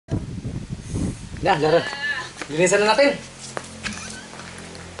Na, laro. Linisan na natin.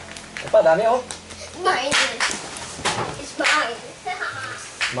 Apa, dami oh. Mine. It's mine.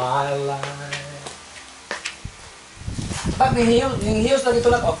 My life. Bak, yung hiyos lagi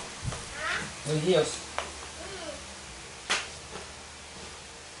tulad oh. Yung hiyos.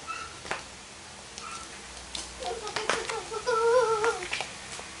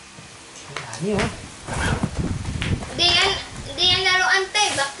 Dami oh. Hindi yan laruan te.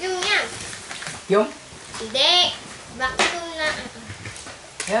 Vacuum yan. Yung? Hindi. Vacuum na.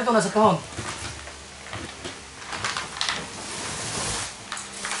 Kaya ito nasa kahon.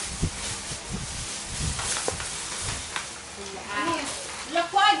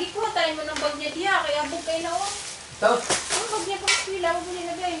 Lakwa, di ko. Tayo mo ng bag niya diya. Kaya bug kayo na oh. Ito. Ang bag niya pang sila. Huwag mo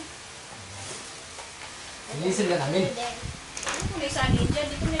nilagay. Linisin ka namin. Ano kung may sanin dyan?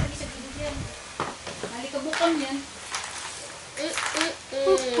 Di ko nilagay sa gilid yan. Halikabukan yan. Not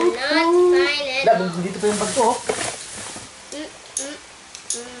fine. Wala, dito pa yung bag ko oh.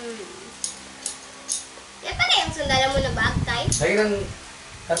 Yan pala yung sandala mo na bag tayo. Lagi ng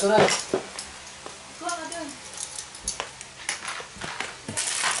katunan. Kuha ka doon.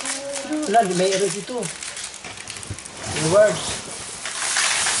 Wala, may error dito. Rewards.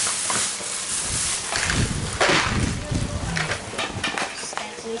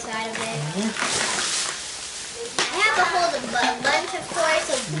 That's inside of it. I have a whole bunch of toys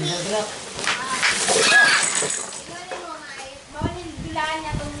of these. Bawal yung bilaan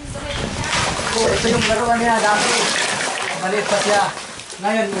niya itong gamit niya. Oh, ito yung laruan niya dati. Maliit pa siya.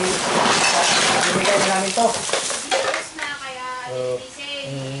 Ngayon, ibigay na namin to. Tapos na kaya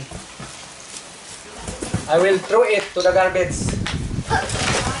linisin. I will throw it to the garbage. I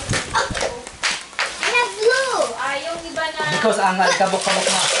have blue. Yung iba na... Because ang kabok-kabok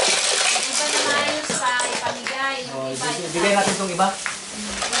na. Iba na maayos pa, ipamigay. Yung Oh, iba, ibigay natin tong iba.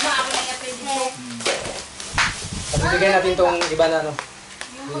 Iba ako na i-appendix. Ibigay natin tong iba na ano.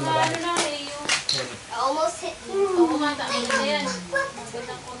 Yung mga ano na yung... I almost hit you. Oo, mata. Ano na yan?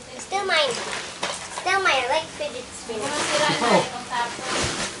 Gandang content. Still mine. Still mine. I like fidget spinner. Mga sira na yung tapos.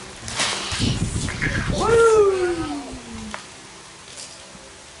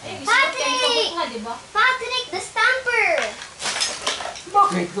 Patrick! Patrick, the stamper!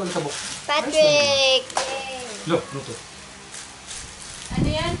 Bakit? Ito ulit kabok. Patrick! Look, luto. Ano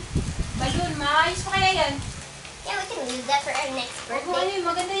yan? Balloon. Maayos pa kaya yan? Yeah, we can use that for our next Opo, ano birthday. yun?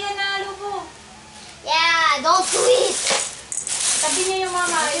 Maganda yan na logo. Yeah, don't do it! Tabi niya yung mga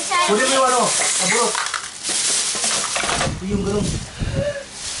maayos. Kunin mo yung ano, abulot. Yung ganun.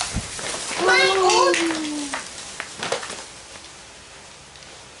 My old!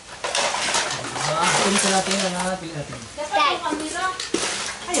 Pilitin natin, pilitin natin. Dapat yung camera.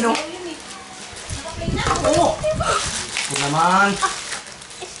 Ayun o. Ayun eh. Nakaplay na. Oo. Ito naman.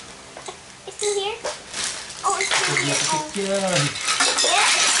 It's still here? Oh, it's still here. Oh. Yan. Yeah,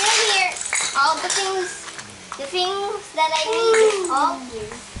 it's still here. All the things that I need is all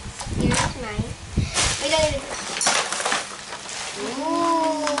here. Here's mine. We don't need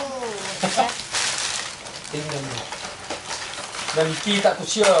Ooh. Tingnan mo. Nakikita ko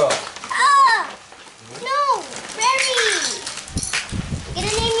siya. Ah! No! Terry! I'm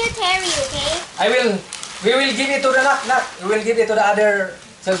gonna name you Terry, okay? We will give it to the knock. We will give it to the other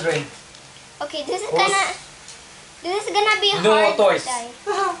children. Okay, this is Oh. gonna be No hard toys. to die.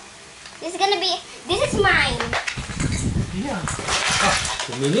 This is mine. Yeah. Ah,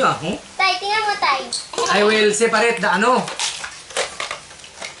 tumili ah. Huh? Tay, tingnan mo, Tay. I will separate the ano,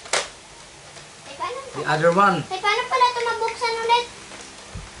 Tay, paano? the other one. Tay, paano pala ito mabuksan ulit?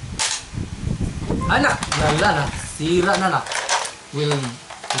 Anak, lala na. Sira na na.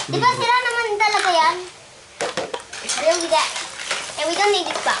 Di ba sila naman talaga yan? Really that. And we don't need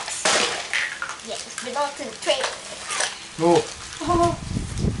this box. Yes, it belongs to the tray. Oh.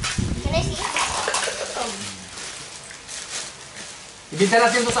 Can I see? Ibinta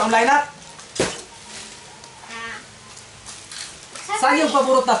natin ito sa online na. Ah. Saan yung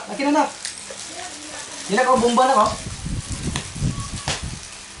paborot na? Akin na na. Hindi na ko bomba na ko.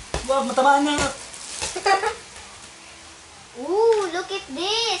 Wow, matamaan na. Ooh, look at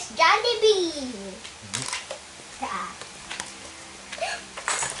this. Jollibee. Ah.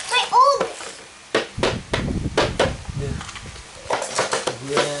 My old.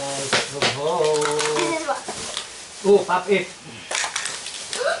 Yes. This is what. Oh, pop it.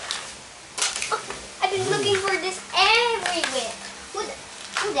 I've been looking for this everywhere.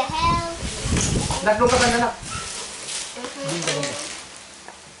 Who the hell? Daglong ka na na.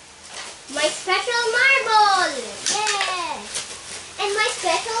 My special marble! Yeah! And my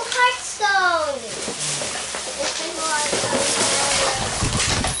special heartstone! This is what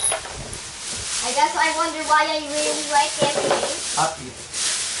I I guess I wonder why I really like everything. Happy.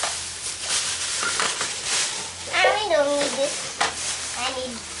 I don't need this. I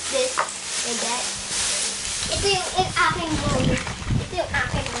need this and that. Ito yung akin mo. Ito yung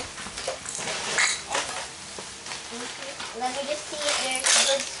akin mo. Let me just see if there's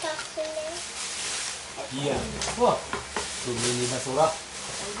good stuff in there. Yeah. Wah. Tumini basura.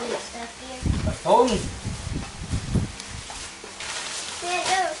 Some good stuff here. Karton. Yeah,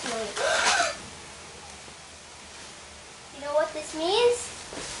 that was nice. You know what this means?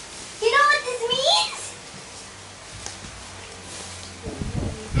 You know what this means?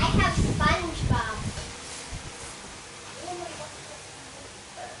 I have SpongeBob.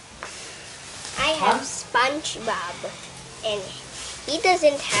 I have SpongeBob, and he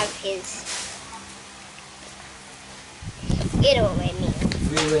doesn't have his. You know what I mean.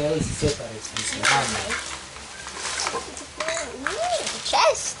 We will separate this one.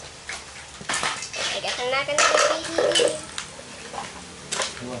 Chest. I guess I'm not gonna be.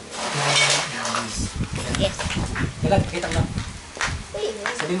 Yes. Kailan, kita mo na. Wait.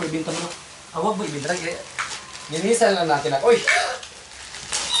 Sabihin mo, ibinta mo. Huwag mo ibinta. Linisan lang natin. Uy!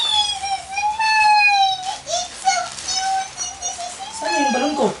 Saan yung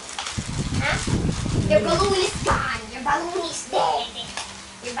balon ko? Huh? Your balloon is gone. Your balloon is dead.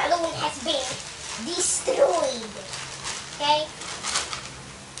 Your balloon has been destroyed. Okay?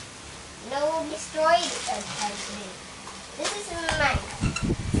 No destroyed has been. This is mine.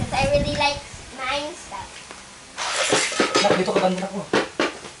 Because I really like mine stuff. Nak, dito ka banda ko.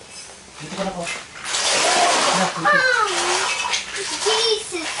 Dito ka na ko. Nak, dito. Oh,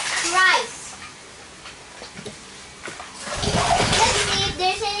 Jesus Christ. Let's see if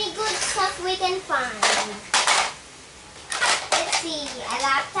there's any good stuff we can find. Let's see. A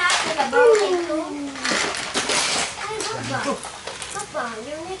laptop with a broken phone. Ay, Papa,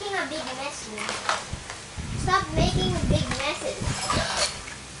 you're making a big mess now. Stop making big messes.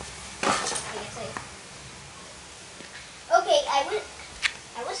 Okay, I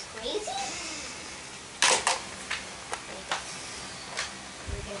was crazy.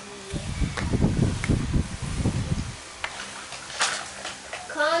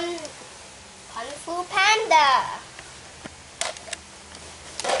 Kung Fu Panda.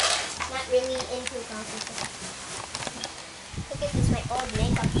 Not really into Kung Fu Panda. Look at this, my old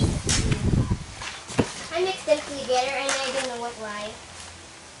makeup. I mixed them together and I don't know why.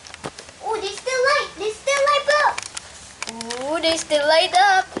 Oh, they still light. They still light up. Oh, they still light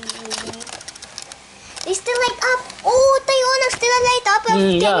up. They still light up. Oh, Tayona still light up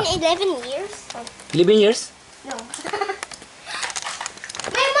after 10, 11 years. 11 years? No.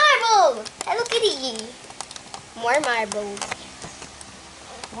 My marble! Hello Kitty! More marbles.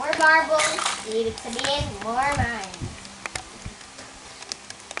 More marbles. Ibig sabihin, more mine.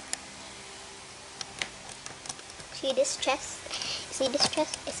 See this chest? See this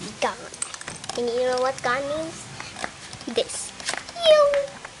chest? It's gone. And you know what gone means? This. You.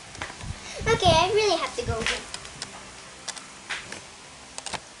 Okay, I really have to go here.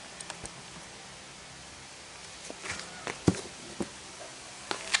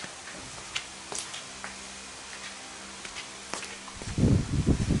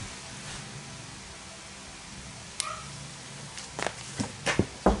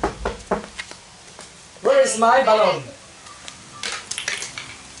 Where is my balloon?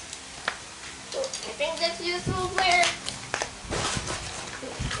 I think that's useful where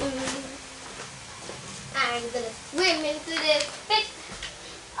I'm gonna swim into the pit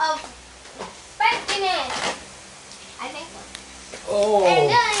of spikiness. I think so. Oh. And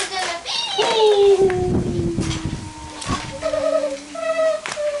then I'm gonna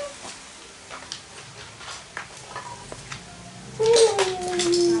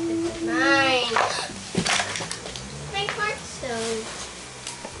mine. My heartstone.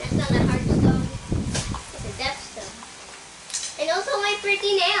 That's not a heartstone. It's a death stone. And also my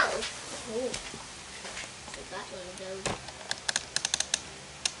pretty nails. Ooh. I got one of those.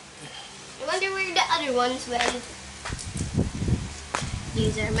 I wonder where the other ones went.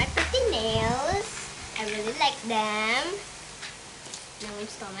 These are my pretty nails. I really like them. Now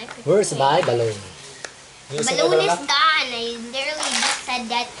install my pretty Where's nails. my balloon? The balloon is gone. I literally just said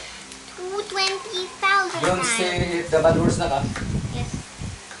that 20,000 Don't times. say if the balloon's na ka. Yes.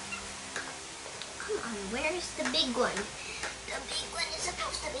 Come on, where is the big one? The big one is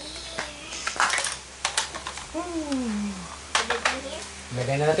supposed to be here. The big one here?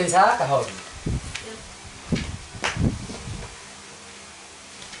 Lagay na natin sa kahon.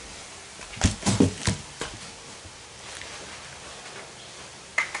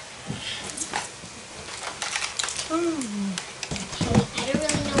 I don't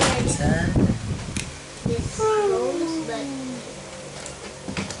really know where it is.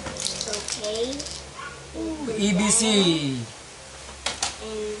 ABC.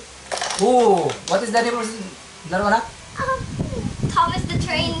 And Oh, what is the name of laro na? Thomas the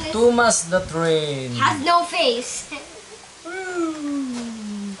Train Thomas the Train. has no face.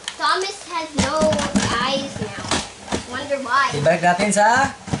 Thomas has no eyes now. Wonder why. Ibalik natin sa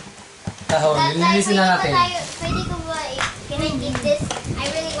kahon. Lilinisin na natin. Pwede ko ba, can I eat this? I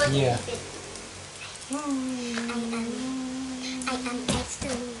really want Yeah. to eat it. I am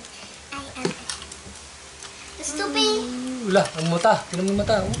extreme. I am stupid. Wala, ang mata. Tinan mo yung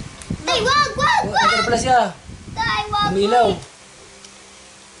mata. Oh. Tay, wag! Oh, ano pala siya? Tay, wag! Umiilaw.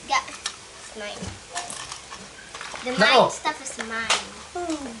 It's mine. The Nako. mine stuff is mine. No,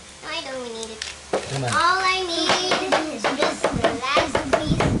 I don't need it. Naman. All I need is just the last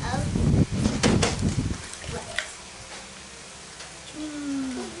piece of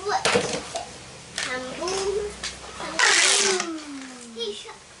what? Boom. Hey,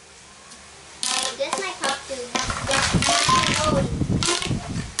 shut. This my cup too. Oh.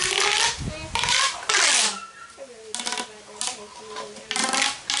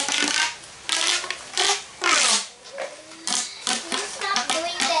 Stop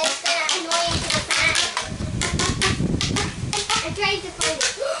doing this. Annoying to the fan. I'm trying to find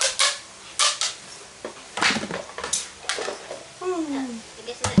it. I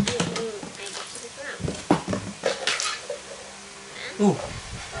guess it's wrong. Oh.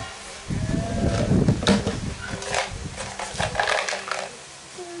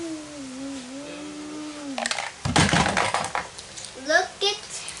 Look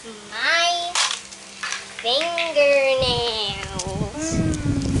at my fingernails.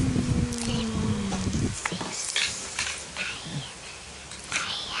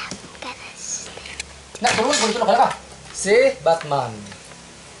 Na, tulungan ko dito ka. Si Batman.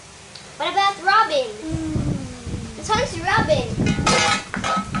 What about Robin? This one's Robin.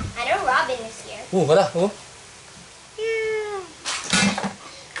 I know Robin is here. Wala. Oh.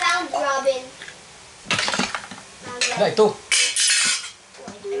 Found Robin. Found Na, Robin. ito.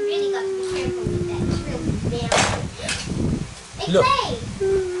 I really got to be careful with that shrimp nail. Hey, Look. Clay!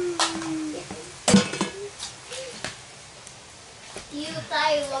 You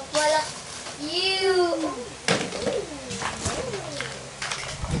tayo, wala. You!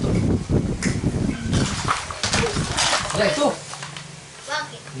 Na, ito.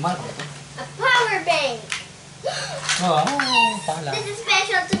 Bakit? Man. A power bank! Oh, tala. This is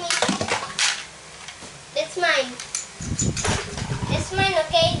special to me. That's mine. That's mine,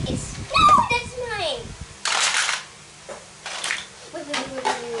 okay? It's no, that's mine. Wait.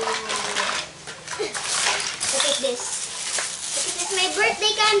 Look at this. Look at this, my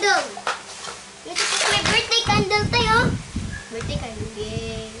birthday candle. Look at this, my birthday candle tayo. Birthday candle,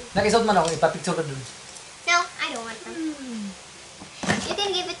 yay. Nakisot man ako, ipapicture ka dun. No, I don't want them. You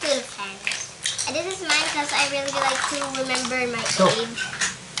can give it to the fans. And this is mine because I really like to remember my So. age.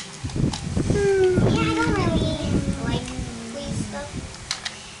 Yeah, I don't really like free stuff.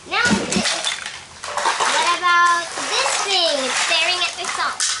 Now, what about this thing? It's staring at my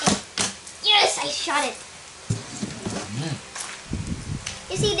socks. Yes, I shot it.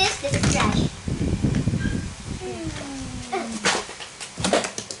 You see this? This is trash.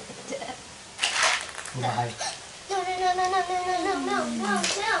 Bumahay. No.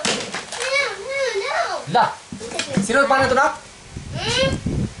 La! Sino ang pangalan ito, Nak? Hmm?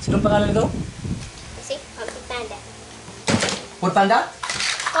 Sino ang pangalan nito? See? Kung Fu Panda. Food Panda?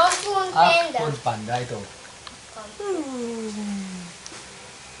 Kung Fu Panda. Food Panda, ito.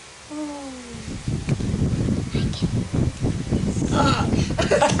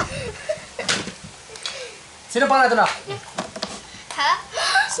 Sino ang pangalan ito, Nak? Huh?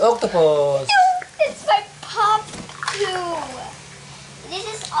 It's Octopus. It's my pop too. This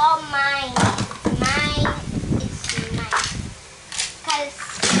is all mine. Mine. It's mine. Cause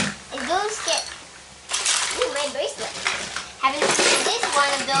it goes get. Ooh, my bracelet. Haven't seen this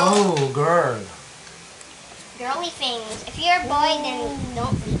one of those Oh, girl. girly things. If you're a boy, then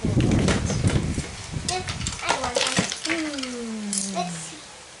don't be me. I want one. Let's see.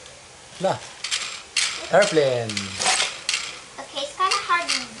 La. Airplane. Okay, it's kind of hard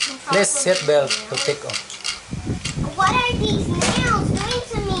to control. Please those seatbelt to nails. take off. What are these nails doing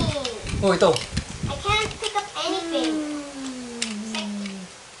to me? Oh, ito. I can't pick up anything.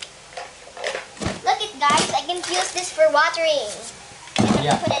 Look it, guys. I can use this for watering. I have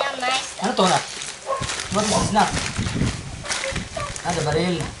Yeah. to put it on my stuff. Ano to, Nak? What is this, Nak? Ah, the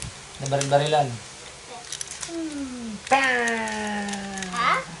baril. The baril-barilan.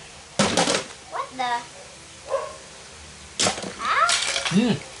 Huh? What the?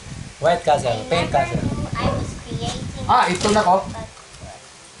 Huh? White castle. I Pink never castle. knew I was creating Ah, ito na ko.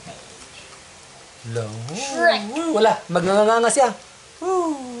 a Long. Shrek. Wala, magnganganga siya.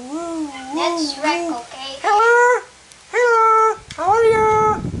 That's Shrek, okay? Hello! Hello! How are you?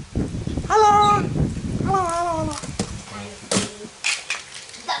 Hello! Hello, hello, hello.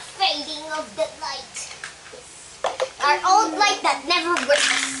 The fading of the light. Our old light that never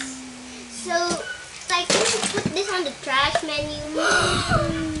works. So, like, can you put this on the trash menu?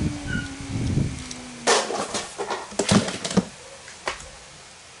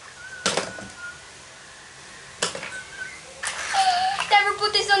 Never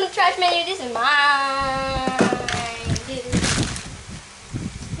put this on the trash menu. This is mine.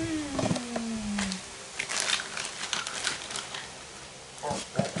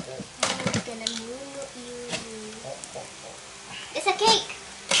 I'm gonna move you. It's a cake.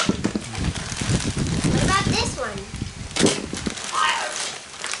 What about this one?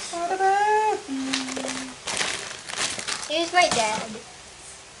 Here's my dad.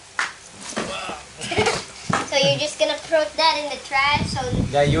 So you're just gonna put that in the trash so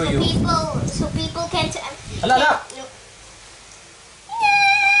Yeah, you. so people can't. Ala, ala. No.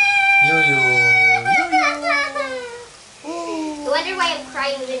 You. I wonder why I'm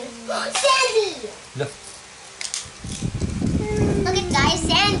crying when Sandy. Look. Look at guys,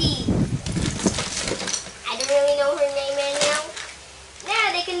 Sandy. I don't really know her name right now.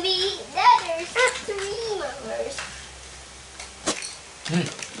 Yeah, they can be there's 3 members.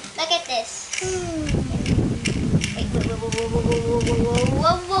 Look at this. Wait,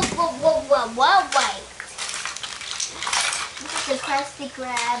 wait. This is the Krusty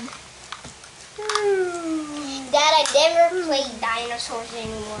Krab. Dad, I never play dinosaurs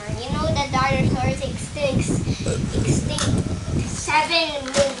anymore. You know that dinosaurs extinct 7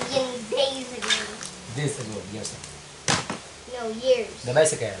 million days ago. This ago, yes. No, years. The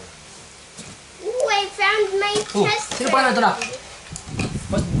bicycle. Ooh, I found my test. Sino pa na ito na?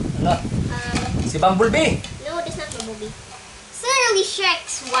 What? Ala. Si Bumblebee. No, that's not Bumblebee. Certainly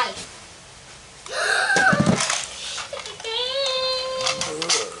Shrek's wife.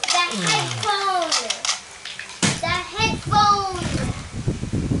 The headphone. The headphone.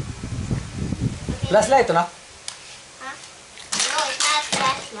 Okay. Flashlight ito na? Huh? No, it's not a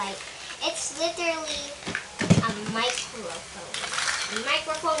flashlight. It's literally a microphone. A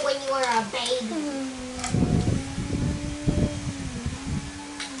microphone when you were a baby.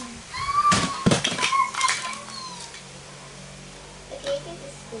 Okay, I think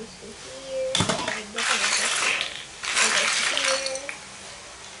this goes to here. And this one goes to here.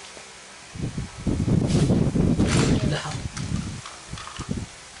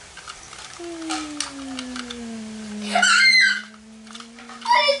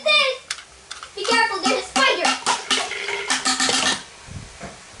 What is this? Be careful, there's a spider.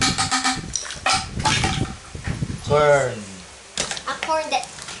 Corn. A corn that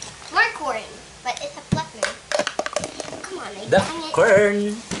more corn, but it's a plucker. Come on, I The dang it.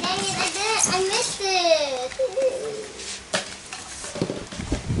 corn. Dang it, I did it. I missed it.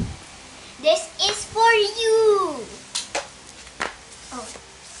 This is for you. Oh.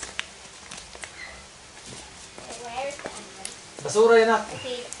 Where's the other one? Basura yan ah.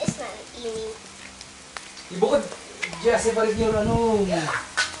 Okay, it's not eating. Ibukod. Jesse, palit yung ano.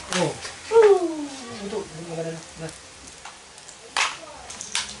 Oh. Ito, maganda na.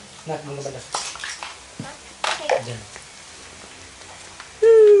 Maganda. Okay. Diyan.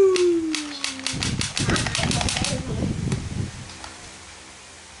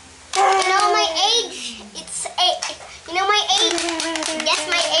 You know my age? It's 8. You know my age? Guess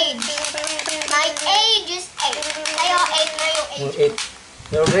my age. My age is 8. Kayo 8 na yung age.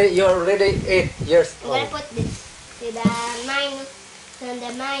 8. You're already 8 years I'm gonna old. put this to the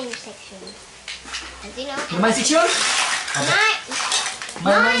mine section. As you know, May section?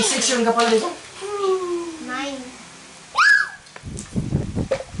 May Mine. section ka pala dito? Mine.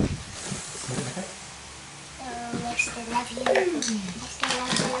 Next to love you. Next to love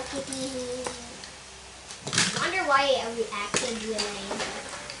you, kitty. I wonder why I reacted when I.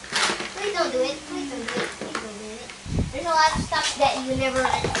 Please don't do it. Please don't do it. Please don't do it. There's a lot of stuff that you never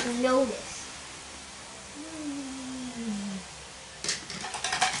notice.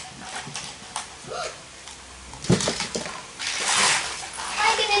 Why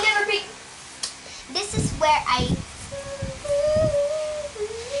did I never pick? This is where I.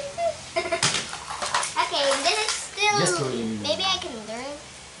 Okay, this is still. Just to eliminate. Maybe I can learn.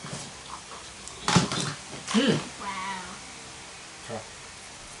 Wow. Truck.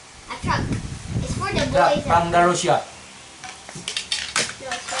 A truck. It's for the Truck boys. from the Russia.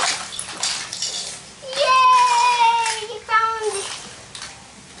 Yay! You found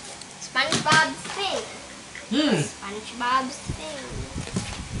SpongeBob's thing. Hmm. SpongeBob's thing.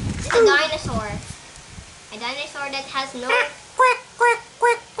 a dinosaur. A dinosaur that has no... A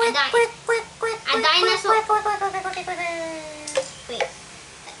dinosaur... Wait,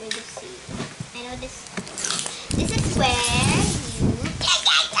 let me just see. I know this. This is where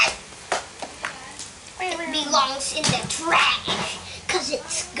it belongs in the trash. Because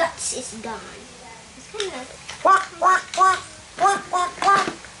its guts is gone. It's kind of...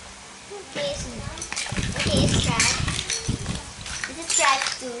 Okay, it's trash. This is trash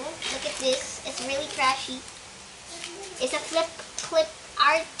too. Look at this. It's really trashy. It's a flip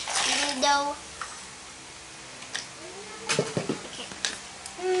art window. Okay.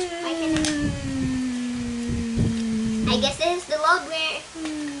 I guess this is the load where...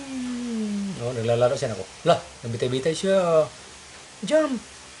 Oh, naglalaro siya ako. Lah, nabitay-bitay siya. Jump!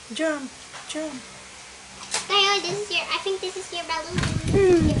 Jump! Jump! Tayo, this is your... I think this is your balloon.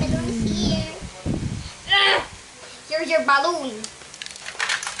 Your balloon is here. Here's your balloon.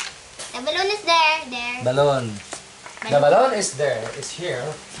 The balloon is there. There. Balloon. The balloon is there. It's here.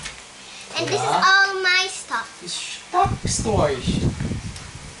 And this is all my stuff. It's stock storage.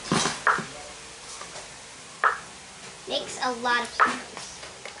 Makes a lot of sounds.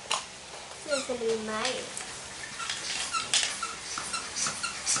 This is gonna be mine.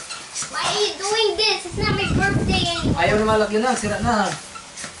 Why are you doing this? It's not my birthday anymore. Ayaw na malagyan na. Sira na.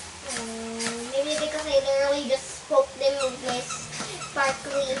 Maybe because I literally just spoke them with my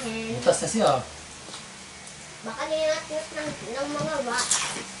sparkly hand. Butas na siya. Baka nilatinap ng mga rats.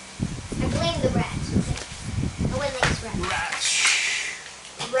 I blame the rats. No one likes rats. Rats.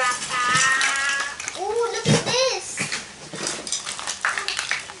 Rats. Ooh, look at this.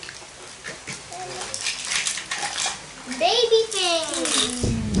 Baby things.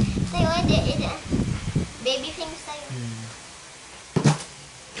 Tayo, baby things tayo.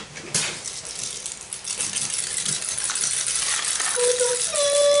 Go to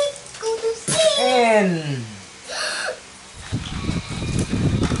sleep. Go to sleep. And...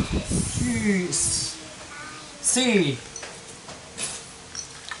 C.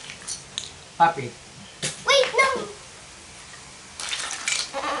 Puppet. Wait, no.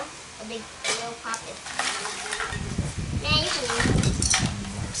 A big little puppet. Nah, you can use it.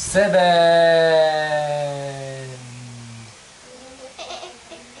 7.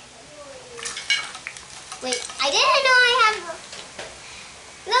 Wait, I didn't know I have...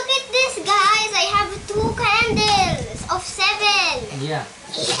 Look at this, guys. I have 2 candles of 7. Yeah.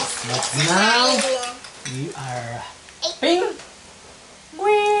 Yes. But now, you are penguin.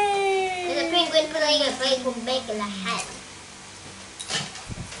 There's a penguin playing a break with bacon lahat.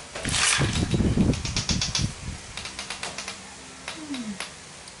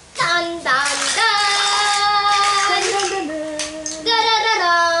 Dun dun dun!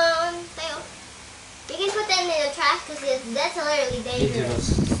 Da-da-da-dun! Tayo. You can put them in the trash because that's literally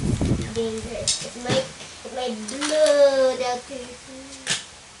dangerous. Dangerous. It might blood out to you.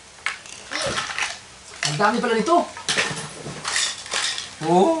 Ang dami pala nito.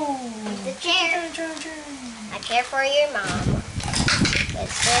 Oh. The chair. I care for your mom.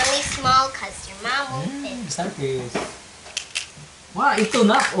 It's really small because your mom won't fit. Starfish. Wah, ito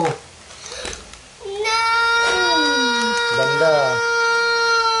na. Oh. No! Ganda.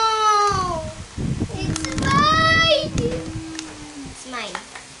 It's mine! It's mine.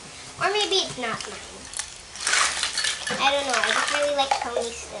 Or maybe it's not mine. I don't know. I just really like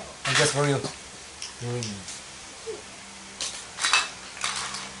Tony still. And just for you.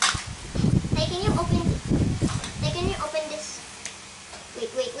 Hey, can you open... Hey, can you open this?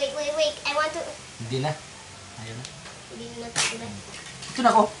 Wait. I want to... Hindi na. Ayaw na. Hindi na ito. Ito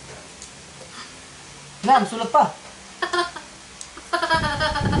na ko. Nan, sulat pa.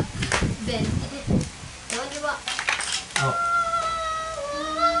 Ben. I wonder what... Oh.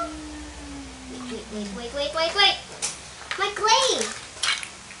 Wait. My clay!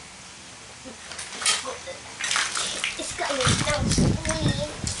 It's got me. Smells clean.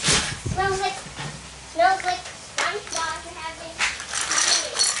 Smells like SpongeBob having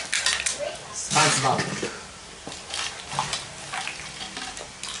SpongeBob.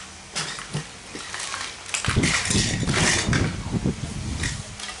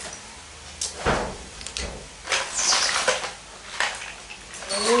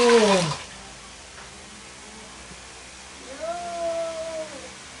 Oh.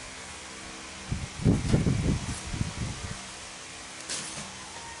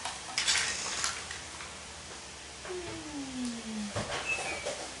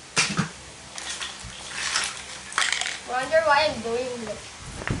 Wonder why I'm doing this.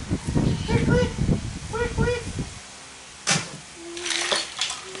 Quick.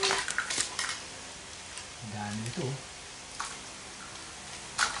 Ang dami nito.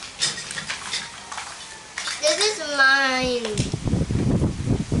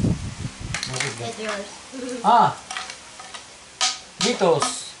 That's yours. Ah!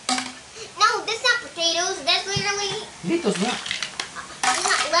 Litos. No, that's not potatoes. That's literally... Litos nga. It's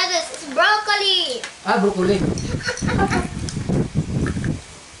not lettuce. It's broccoli. Ah, broccoli.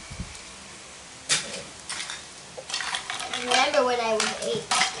 I remember when I was 8.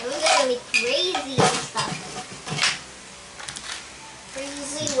 I was literally crazy and stuff.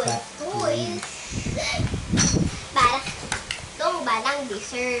 Crazy with toys. Itong balang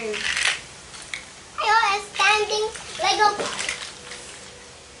deserve. Ayun, a standing Lego park.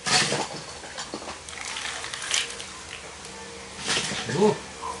 Oh.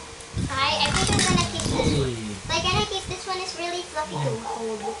 I think I'm gonna keep this one. Hey. Like, can I keep this one? It's really fluffy to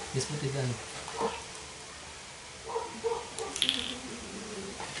hold. Just put it down.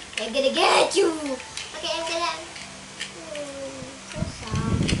 I'm gonna get you. Okay, I'm gonna. So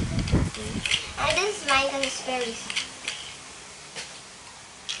soft. And this is mine because it's very soft.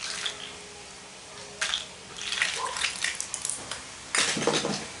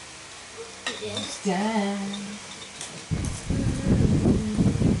 Yes. Dyan.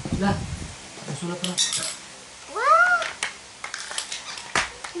 Lah. Nasulat na. Wow.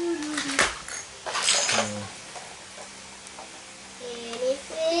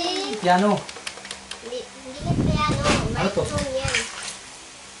 Anything? Piano. Hindi ka piano. Ano to? Microphone yan.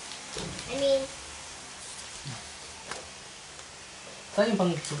 I mean, Saan yung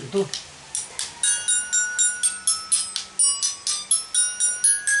pang ito?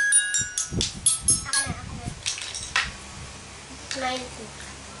 ako na. This is mine too.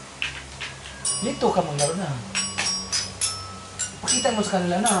 Lito ka maglaro na. Pakita mo sa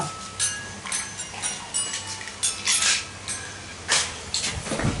kanila na.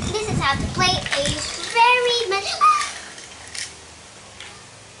 This is how to play a very much.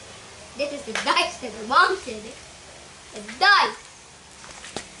 This is the dice that I wanted. The dice.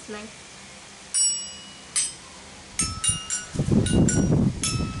 It's mine.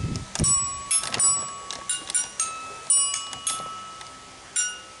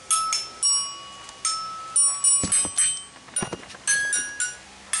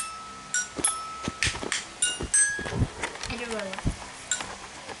 I don't roll.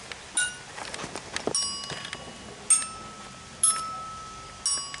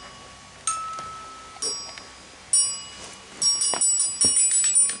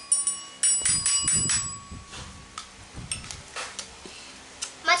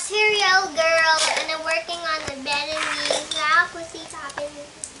 Material girl, and I'm working on the batteries. Now, pussy topping.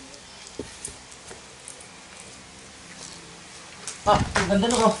 Ah, ang ganda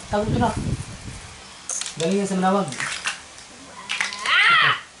no ko. Tawag ito na. Galing yan sa manawag.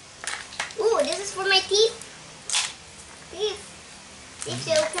 Ah! Ooh, this is for my teeth. Teeth. Teeth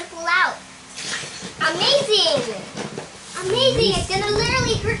so can pull out. Amazing! Amazing! It's gonna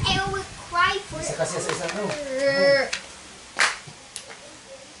literally hurt. I will cry for Isa kasi sa isang ano.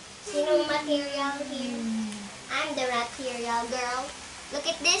 Sinong material here? I'm the material girl. Look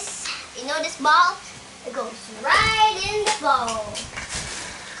at this. You know this ball? It goes right in the ball.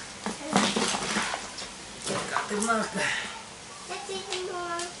 Let's see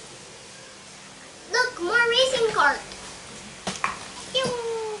more. Look, more racing cart. Pew.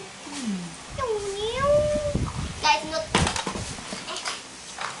 Pew, pew. Guys, look.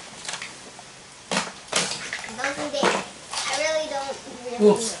 Those are there. I really don't really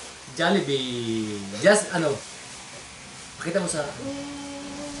Oh, know. Jollibee. Just ano. Pakita mo sa...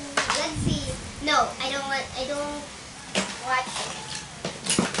 Let's see. No, I don't watch it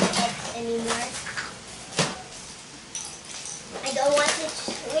anymore. I don't watch it.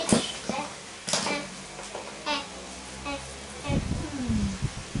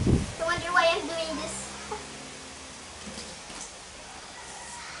 I wonder why I'm doing this.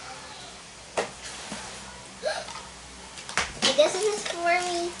 I guess this is for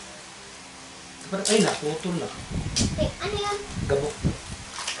me. Ay, naputol na. Wait, ano yun? Gabok.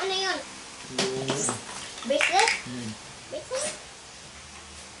 Ano yun? Yung... Bracelet? Hmm. Bracelet?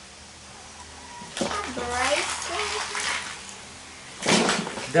 A bracelet?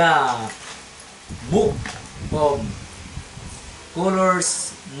 The book of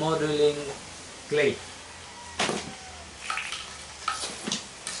colors modeling clay.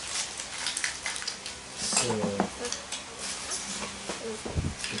 So,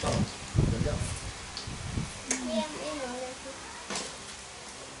 ito. Ganda.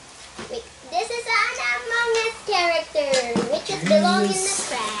 Wait, this is an Among Us character, which is belong in the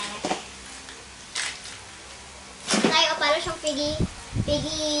trash. Tayo, para siyang piggy.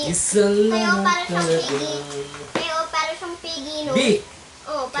 Isa Tayo, lang para siyang talaga. piggy. Tayo, para siyang piggy, no? B.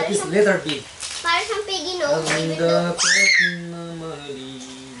 Oh, para That is siyang, letter B. para siyang piggy, no? Ang Even though, dapat na mahalin.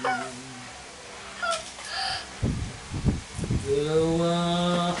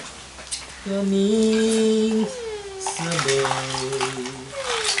 Dalawa kaming sabay.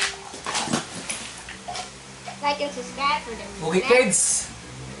 Like and subscribe for them. Okay, kids.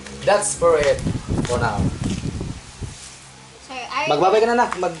 That's for it for now. Sorry, I Magbabay ka na,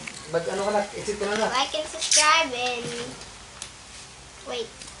 nak. Mag ano ka na, exit ka na, nak. like and subscribe and wait.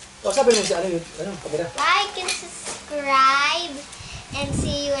 O, sabi mo si ano, kamera. Like and subscribe and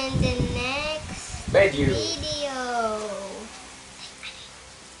see you in the next Video. video.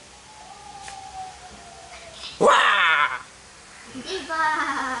 Wah! Diba?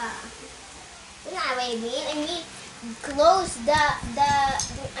 That's not what I mean. I mean, close the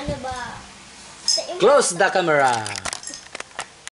ano ba? Close the camera.